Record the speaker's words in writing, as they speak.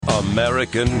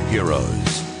American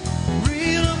heroes.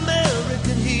 Real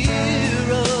American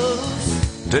heroes.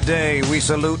 Today we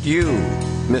salute you,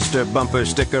 Mr. Bumper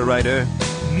Sticker Writer.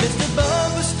 Mr.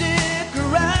 Bumper Sticker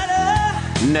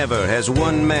Writer. Never has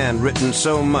one man written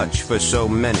so much for so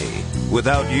many.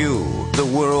 Without you, the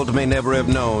world may never have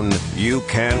known you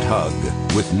can't hug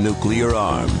with nuclear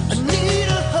arms. I need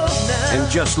a hug now. And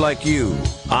just like you,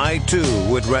 I too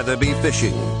would rather be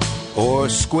fishing, or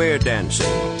square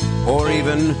dancing, or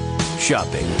even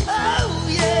shopping. Oh,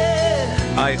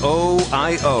 yeah. I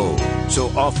owe, so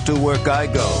off to work I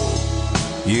go.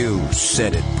 You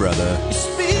said it, brother. You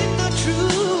speak the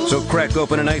truth. So crack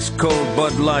open an ice cold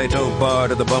Bud Light, oh bar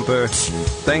to the bumper.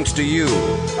 Thanks to you,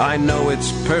 I know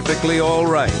it's perfectly all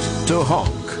right to honk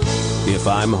if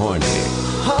I'm horny.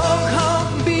 Honk,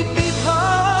 honk, beep, beep,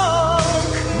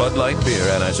 honk. Bud Light Beer,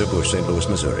 Anheuser-Busch, St. Louis,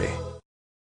 Missouri.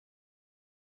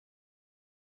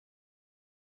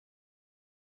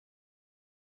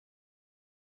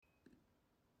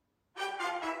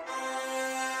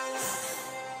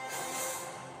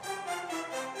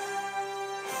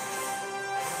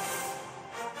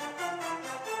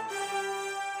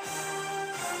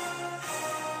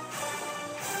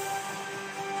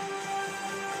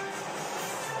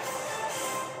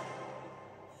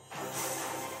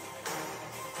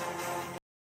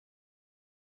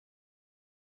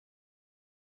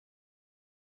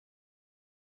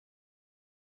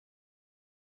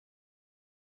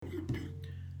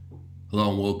 Hello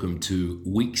and welcome to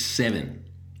week 7,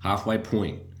 halfway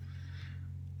point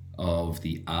of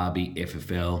the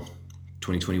RBFFL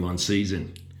 2021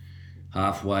 season.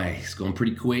 Halfway, it's gone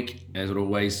pretty quick as it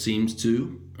always seems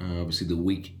to. Obviously the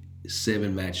week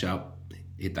 7 matchup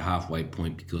hit the halfway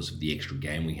point because of the extra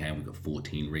game we have. We've got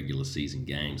 14 regular season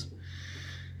games.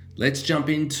 Let's jump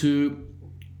into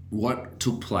what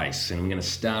took place, and I'm going to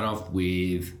start off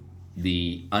with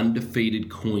the undefeated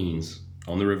Queens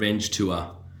on the revenge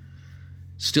tour.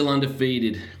 Still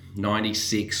undefeated,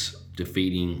 96,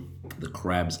 defeating the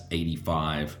Crabs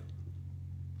 85.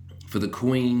 For the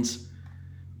Queens,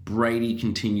 Brady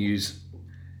continues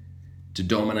to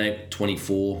dominate,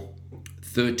 24.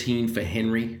 13 for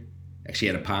Henry, actually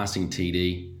had a passing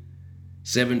TD.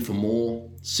 7 for Moore,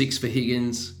 6 for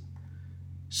Higgins.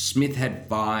 Smith had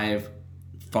 5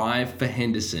 for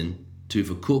Henderson, 2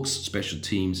 for Cooks. Special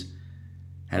teams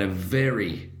had a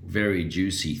very, very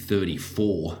juicy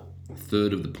 34. A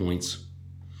third of the points.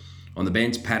 On the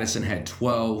bench, Patterson had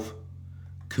 12,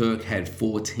 Kirk had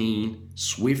 14,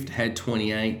 Swift had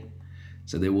 28.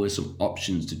 So there were some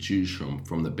options to choose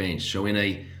from the bench. So in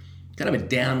a kind of a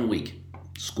down week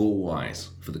score-wise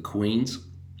for the Queens,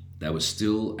 they were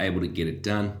still able to get it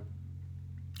done.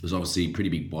 It was obviously a pretty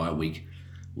big bye week.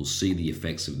 We'll see the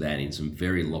effects of that in some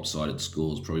very lopsided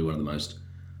scores, probably one of the most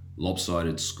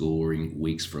lopsided scoring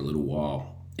weeks for a little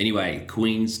while. Anyway,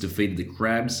 Queens defeated the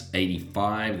Crabs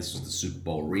 85. This was the Super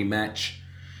Bowl rematch.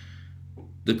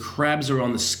 The Crabs are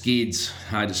on the skids.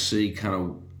 Hard to see kind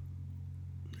of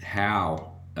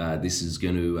how this is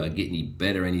going to get any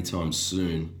better anytime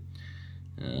soon.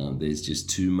 There's just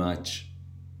too much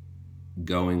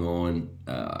going on,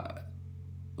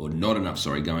 or not enough,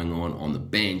 going on the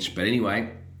bench. But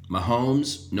anyway,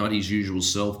 Mahomes, not his usual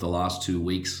self the last 2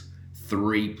 weeks.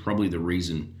 3, probably the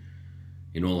reason,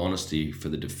 in all honesty, for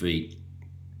the defeat.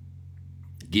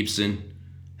 Gibson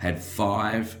had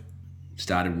 5,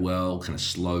 started well, kind of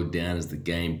slowed down as the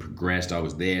game progressed. I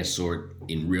was there, saw it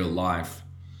in real life.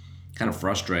 Kind of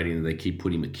frustrating that they keep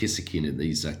putting McKissick in at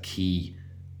these key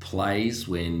plays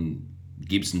when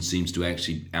Gibson seems to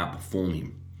actually outperform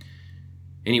him.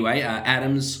 Anyway,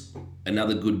 Adams,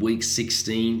 another good week,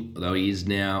 16, although he is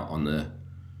now on the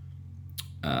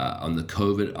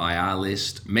COVID IR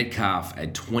list. Metcalf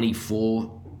at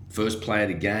 24, first play of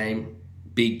the game,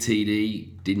 big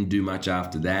TD, didn't do much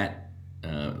after that.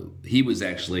 He was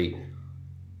actually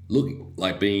looking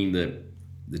like being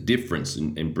the difference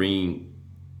and bringing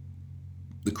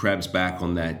the Crabs back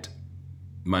on that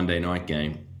Monday night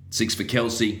game. 6 for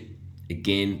Kelsey,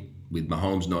 again, with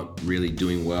Mahomes not really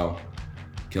doing well.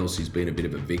 Kelsey's been a bit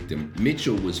of a victim.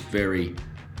 Mitchell was very,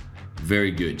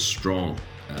 very good, strong.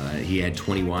 He had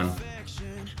 21.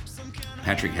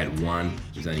 Patrick had 1.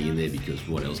 He's only in there because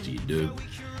what else do you do?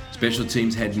 Special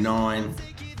teams had 9.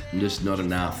 Just not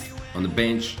enough. On the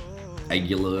bench,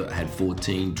 Aguilar had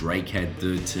 14. Drake had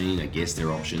 13. I guess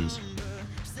they're options.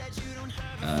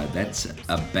 That's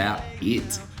about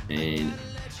it. And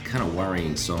kind of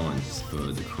worrying signs for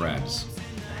the Crabs,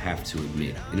 I have to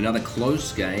admit. In another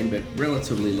close game, but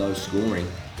relatively low scoring,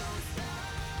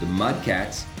 the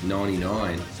Mudcats,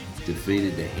 99,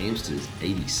 defeated the Hamsters,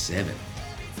 87.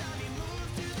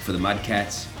 For the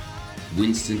Mudcats,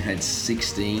 Winston had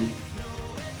 16.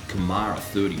 Kamara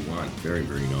 31. Very,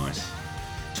 very nice.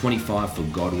 25 for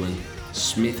Godwin.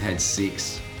 Smith had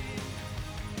 6.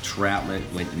 Troutman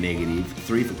went negative.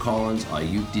 3 for Collins.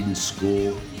 Ayuk didn't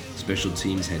score. Special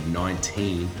teams had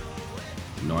 19.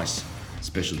 Nice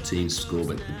special teams score,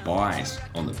 but the buys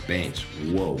on the bench,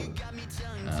 whoa.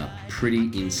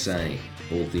 Pretty insane,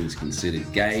 all things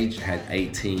considered. Gage had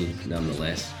 18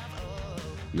 nonetheless.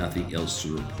 Nothing else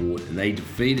to report. And they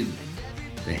defeated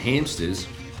the Hamsters.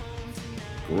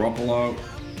 Garoppolo,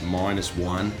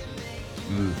 -1.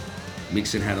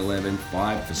 Mixon had 11.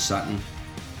 5 for Sutton.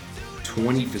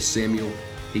 20 for Samuel.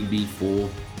 Higbee, 4.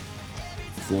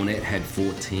 Fournette had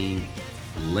 14.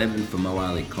 11 for Mo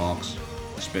Ali Cox.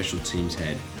 Special teams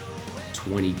had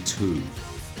 22.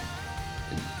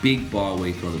 A big bye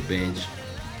week on the bench.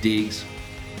 Diggs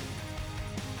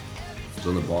was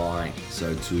on the bye.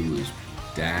 So too was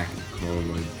Dak and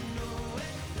Conley.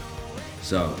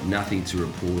 So nothing to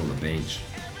report on the bench.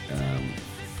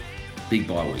 Big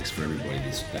bye weeks for everybody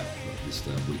this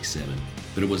week 7.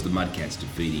 But it was the Mudcats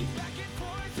defeating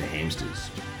the Hamsters.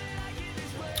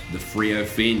 The Freo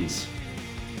Finns.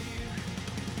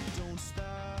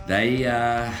 They,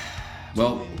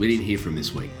 we didn't hear from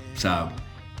this week. So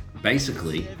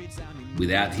basically,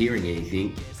 without hearing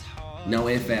anything, no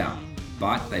F out.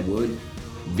 But they were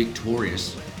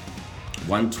victorious,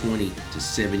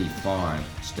 120-75,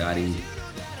 starting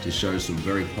to show some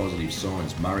very positive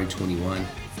signs. Murray 21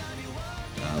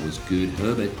 was good.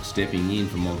 Herbert stepping in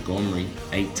for Montgomery,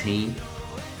 18,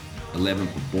 11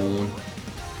 for Bourne,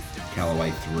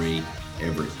 Callaway 3,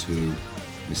 Everett 2,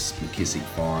 McKissick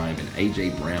 5, and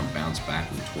AJ Brown bounced back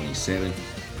with 27.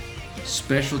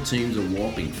 Special teams a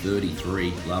whopping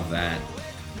 33, love that.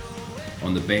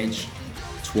 On the bench,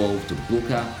 12 to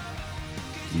Booker,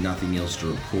 nothing else to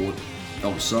report.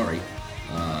 Oh, sorry,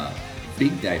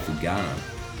 big day for Garner,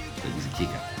 but he's a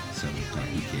kicker, so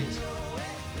who cares.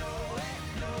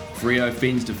 Freo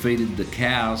Finns defeated the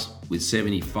Cows with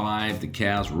 75. The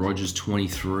Cows, Rogers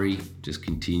 23, just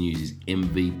continues his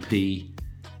MVP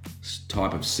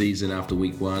type of season after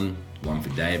week 1. 1 for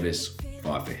Davis,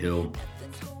 5 for Hill,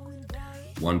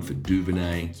 1 for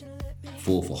Duvernay,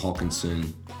 4 for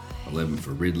Hawkinson, 11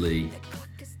 for Ridley.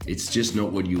 It's just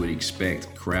not what you would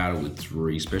expect. Crowder with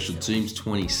 3, special teams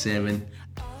 27,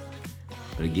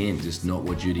 but again, just not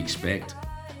what you'd expect.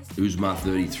 Uzma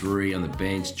 33 on the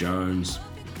bench, Jones,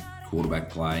 quarterback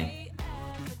play.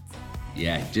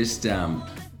 Yeah, just some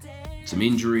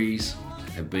injuries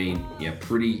have been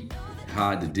pretty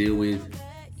hard to deal with,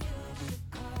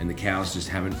 and the Cows just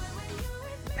haven't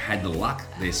had the luck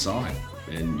their side,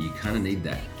 and you kind of need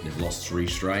that. They've lost 3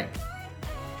 straight,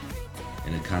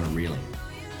 and they're kind of reeling.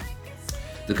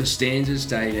 The Costanzas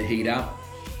stay to heat up,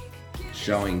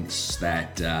 showing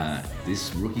that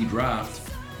this rookie draft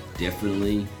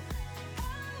definitely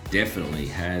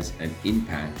has an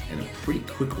impact, and a pretty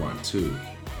quick one too,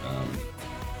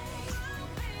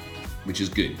 which is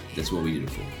good. That's what we did it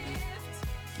for.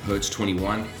 Hurts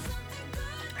 21,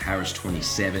 Harris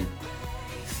 27,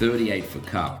 38 for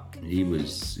Cup.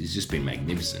 He's just been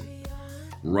magnificent.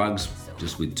 Ruggs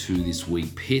just with 2 this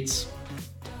week. Pitts,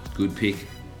 good pick,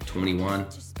 21.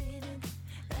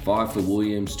 5 for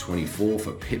Williams, 24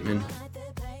 for Pittman.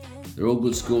 They're all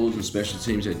good scores, and special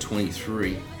teams had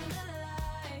 23.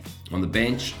 On the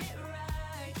bench,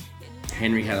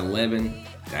 Henry had 11,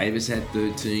 Davis had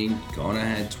 13, Connor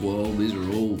had 12. These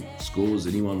are all scores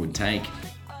anyone would take,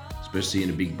 especially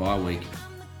in a big bye week.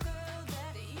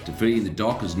 Defeating the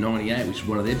Dockers 98, which is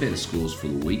one of their better scores for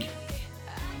the week.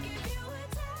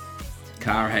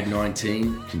 Carr had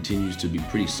 19, continues to be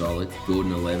pretty solid.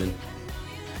 Gordon 11.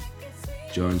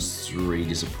 Jones 3,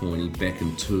 disappointing.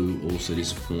 Beckham 2, also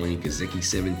disappointing. Kazeki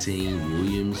 17.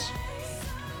 Williams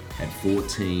had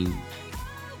 14.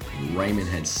 Raymond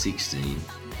had 16.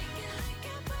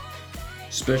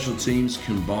 Special teams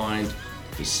combined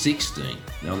for 16.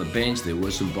 Now on the bench, there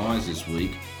were some buys this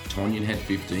week. Tonyan had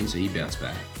 15, so he bounced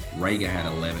back. Rager had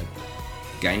 11.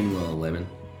 Gainwell 11.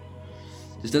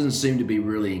 This doesn't seem to be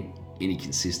really any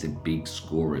consistent big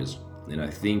scorers. And I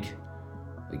think,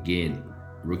 again,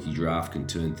 rookie draft can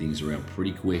turn things around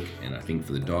pretty quick. And I think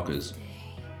for the Dockers,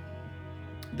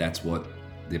 that's what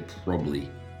they're probably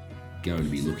going to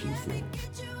be looking for.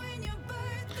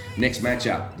 Next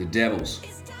matchup, the Devils,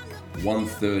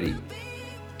 130,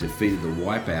 defeated the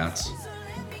Wipeouts,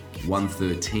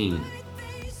 113.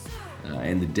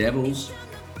 And the Devils,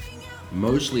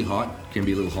 mostly hot, can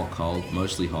be a little hot cold,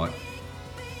 mostly hot.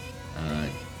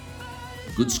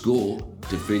 Good score,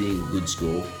 defeating good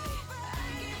score.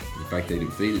 In fact, they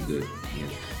defeated the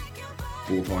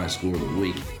 4th highest score of the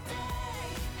week.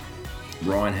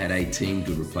 Ryan had 18,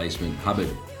 good replacement. Hubbard,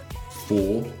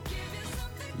 4.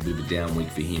 A bit of a down week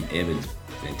for him. Evans,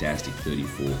 fantastic,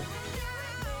 34.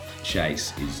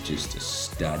 Chase is just a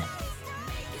stud,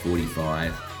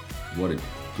 45. What a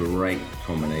great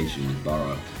combination with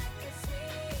Burrow.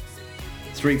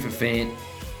 3 for Fant,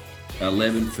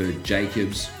 11 for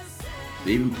Jacobs.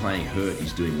 Even playing hurt,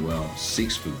 he's doing well.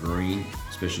 6 for Green,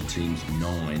 special teams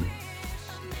 9.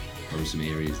 Probably some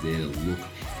areas there to look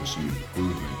for some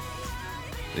improvement.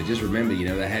 But just remember,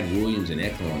 they had Williams and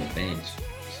Eckler on the bench,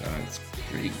 so it's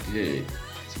pretty good.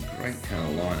 It's a great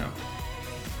kind of lineup.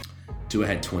 Tua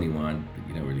had 21, but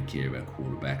you don't really care about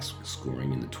quarterbacks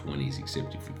scoring in the 20s,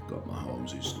 except if you've got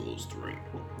Mahomes who scores 3.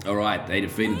 All right, they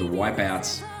defeated the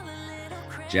Wipeouts.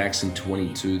 Jackson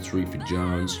 22, 3 for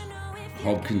Jones.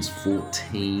 Hopkins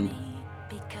 14.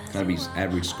 Kind of his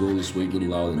average score this week, a little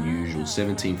lower than usual.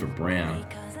 17 for Brown.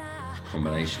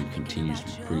 Combination continues to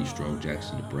be pretty strong.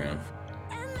 Jackson to Brown.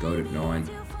 Goat at 9.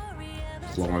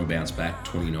 Clyde bounced back,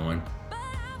 29.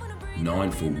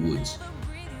 9 for Woods.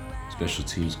 Special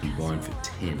teams combined for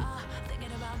 10.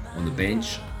 On the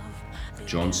bench,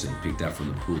 Johnson picked up from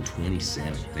the pool,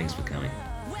 27. Thanks for coming.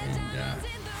 And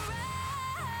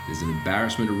there's an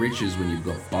embarrassment of riches when you've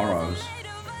got Burrow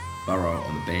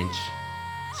on the bench,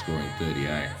 scoring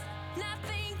 38.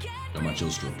 Not much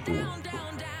else to report.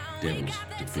 Devils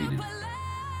defeated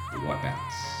the Wipeouts.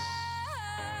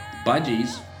 The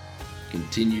Budgies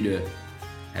continue to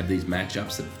have these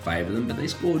matchups that favour them, but they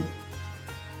scored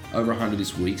over 100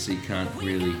 this week, so you can't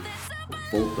really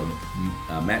fault them.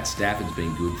 Matt Stafford's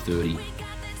been good, 30.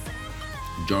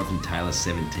 Jonathan Taylor,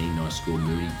 17, nice score.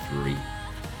 Mooney, 3.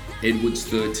 Edwards,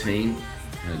 13,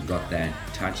 and got that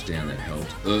touchdown that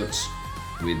helped. Ertz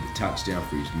with the touchdown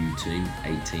for his new team,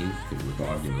 18, could have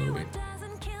revived him a little bit.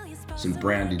 St.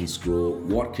 Brown didn't score.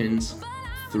 Watkins,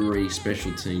 3,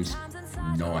 special teams,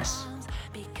 nice,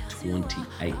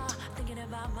 28.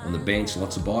 On the bench,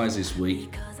 lots of buys this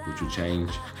week, which will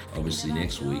change obviously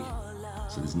next week.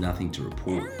 So there's nothing to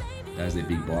report. That was their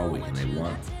big bye week and they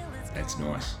won. That's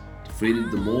nice. Defeated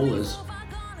the Maulers.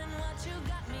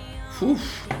 Whew.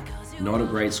 Not a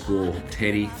great score.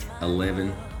 Teddy,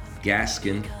 11.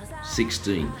 Gaskin,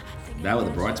 16. They were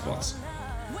the bright spots.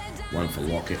 1 for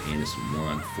Lockett, Anderson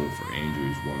 1, 4 for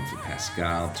Andrews, 1 for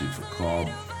Pascal, 2 for Cobb.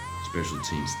 Special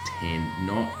teams 10.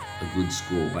 Not a good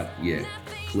score, but yeah,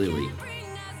 clearly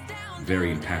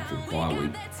very impactful bye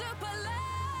week.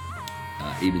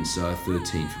 Even so,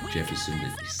 13 from Jefferson,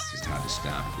 but it's just hard to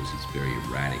start because he's very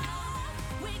erratic.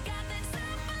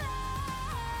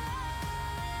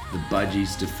 The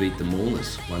Budgies defeat the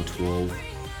Maulers, 112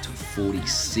 to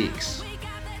 46.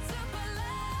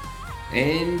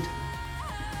 And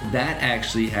that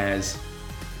actually has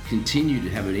continued to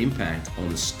have an impact on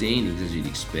the standings, as you'd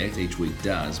expect. Each week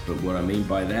does. But what I mean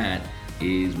by that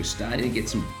is we're starting to get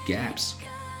some gaps.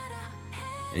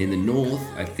 And in the North,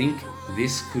 I think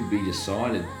this could be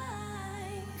decided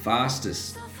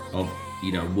fastest of,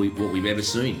 what we've ever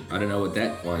seen. I don't know what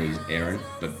that one is, Aaron,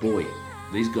 but boy,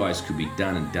 these guys could be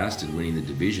done and dusted winning the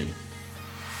division.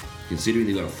 Considering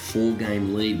they've got a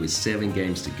 4-game lead with 7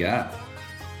 games to go.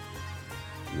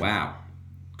 Wow.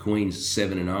 Queens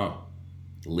 7-0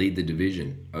 lead the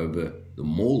division over the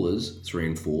Maulers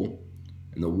 3-4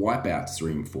 and the Wipeouts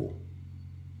 3-4.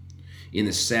 In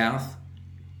the South,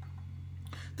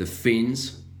 the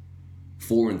Finns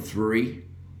 4-3,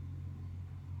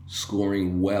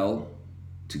 scoring well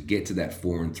to get to that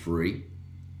 4-3.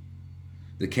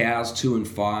 The Cows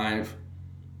 2-5,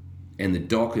 and the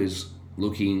Dockers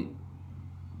looking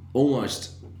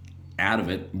almost out of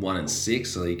it, 1-6,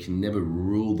 so you can never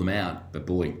rule them out. But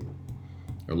boy,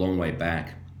 they're a long way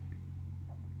back.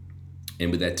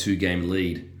 And with that 2-game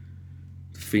lead,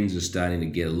 the Finns are starting to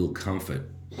get a little comfort.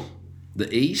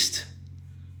 The East,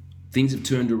 things have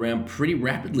turned around pretty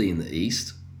rapidly in the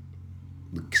East.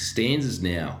 The Stanzas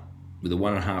now with a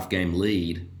 1.5-game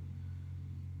lead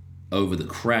over the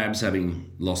Crabs,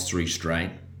 having lost 3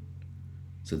 straight.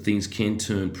 So things can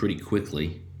turn pretty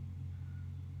quickly.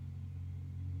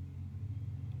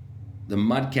 The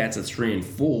Mudcats are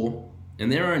 3-4, and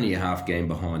they're only a half game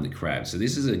behind the Crabs. So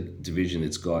this is a division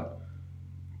that's got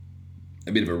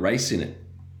a bit of a race in it.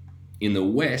 In the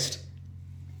West,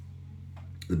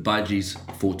 the Budgies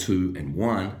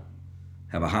 4-2-1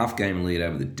 have a half game lead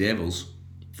over the Devils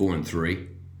 4-3,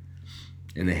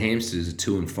 and the Hamsters are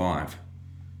 2-5.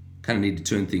 Kind of need to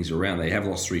turn things around. They have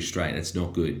lost 3 straight. That's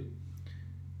not good.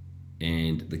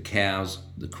 And the Cows,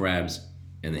 the Crabs,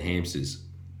 and the Hamsters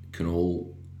can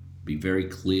all be very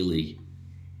clearly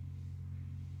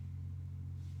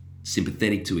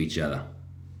sympathetic to each other,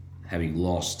 having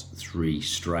lost 3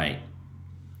 straight.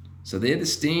 So they're the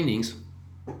standings.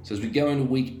 So as we go into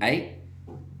week 8,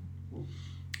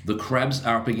 the Crabs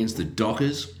are up against the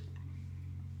Dockers.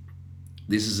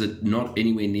 This is not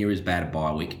anywhere near as bad a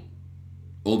bye week,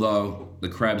 although the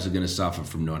Crabs are going to suffer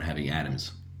from not having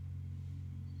Adams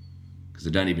because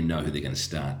they don't even know who they're going to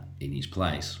start in his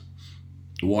place.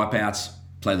 The Wipeouts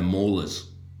play the Maulers.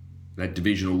 That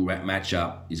divisional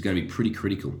matchup is going to be pretty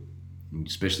critical,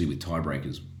 especially with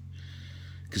tiebreakers.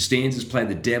 Costanza's play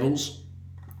the Devils,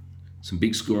 some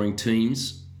big scoring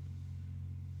teams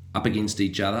up against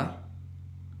each other.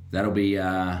 That'll be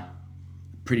a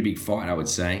pretty big fight, I would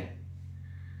say.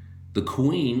 The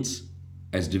Queens,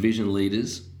 as division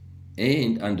leaders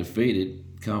and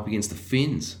undefeated, come up against the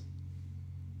Finns,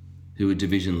 who are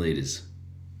division leaders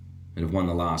and have won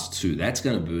the last 2. That's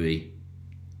going to be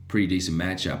a pretty decent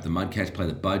matchup. The Mudcats play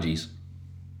the Budgies.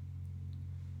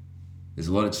 There's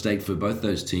a lot at stake for both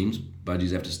those teams.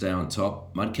 Budgies have to stay on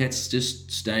top. Mudcats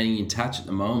just staying in touch at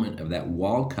the moment of that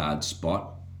wild card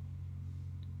spot.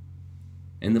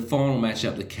 And the final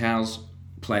matchup, the Cows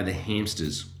play the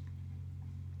Hamsters.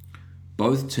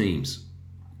 Both teams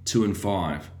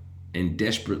 2-5 and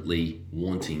desperately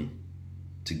wanting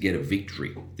to get a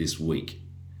victory this week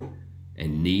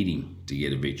and needing to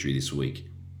get a victory this week.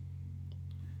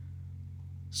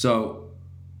 So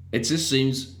it just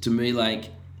seems to me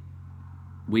like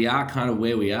we are kind of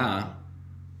where we are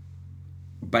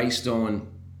based on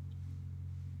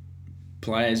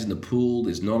players in the pool.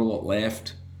 There's not a lot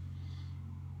left.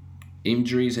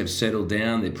 Injuries have settled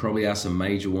down. There probably are some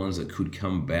major ones that could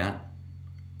come about.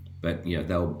 But,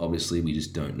 they'll obviously, we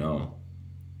just don't know.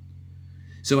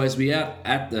 So as we are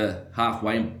at the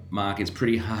halfway mark, it's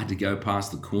pretty hard to go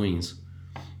past the Queens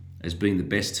as being the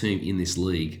best team in this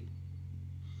league.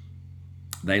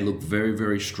 They look very,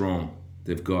 very strong.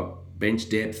 They've got bench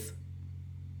depth,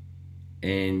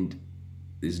 and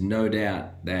there's no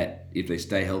doubt that if they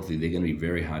stay healthy, they're going to be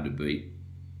very hard to beat.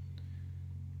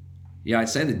 Yeah, I'd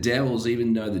say the Devils,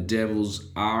 even though the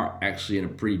Devils are actually in a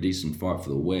pretty decent fight for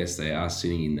the West, they are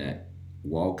sitting in that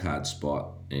wildcard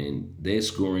spot, and they're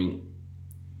scoring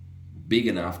big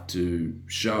enough to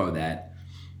show that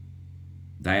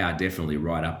they are definitely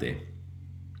right up there.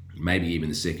 Maybe even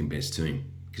the second best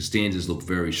team. Costanzas look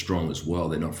very strong as well.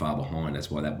 They're not far behind.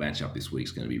 That's why that matchup this week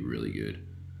is going to be really good.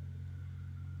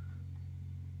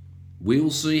 We'll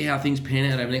see how things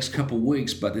pan out over the next couple of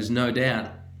weeks, but there's no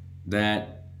doubt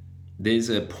that there's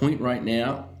a point right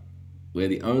now where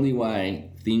the only way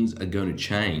things are going to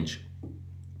change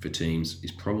for teams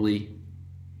is probably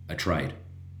a trade.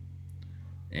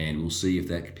 And we'll see if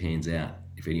that pans out,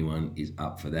 if anyone is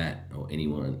up for that or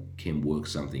anyone can work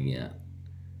something out.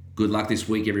 Good luck this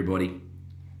week, everybody.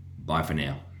 Bye for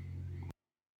now.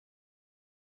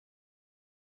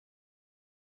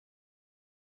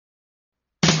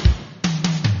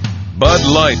 Bud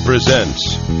Light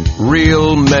presents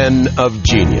Real Men of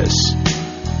Genius.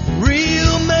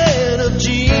 Real men of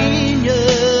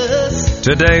genius.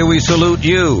 Today we salute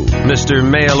you, Mr.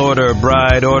 Mail Order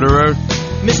Bride Orderer.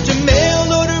 Mr.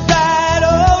 Mail Order Bride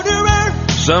Orderer.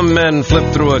 Some men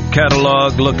flip through a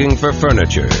catalog looking for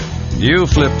furniture. You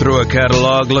flip through a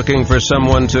catalog looking for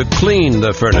someone to clean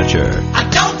the furniture. I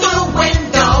don't do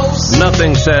windows.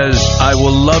 Nothing says, I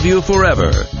will love you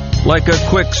forever, like a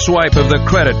quick swipe of the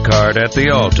credit card at the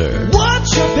altar.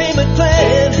 What's your payment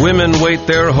plan? Women wait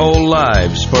their whole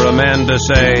lives for a man to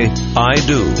say, I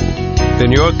do.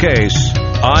 In your case,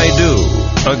 I do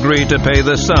agree to pay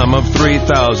the sum of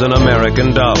 $3,000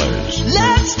 American dollars.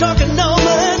 Let's talk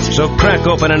annulment. So crack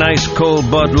open an ice-cold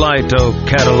Bud Light, oh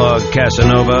catalog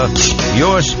Casanova.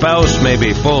 Your spouse may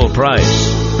be full price,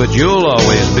 but you'll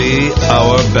always be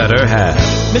our better half.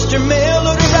 Mr. Mail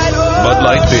Order Bride Orderer. Bud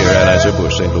Light Beer,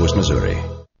 Anheuser-Busch, St. Louis, Missouri.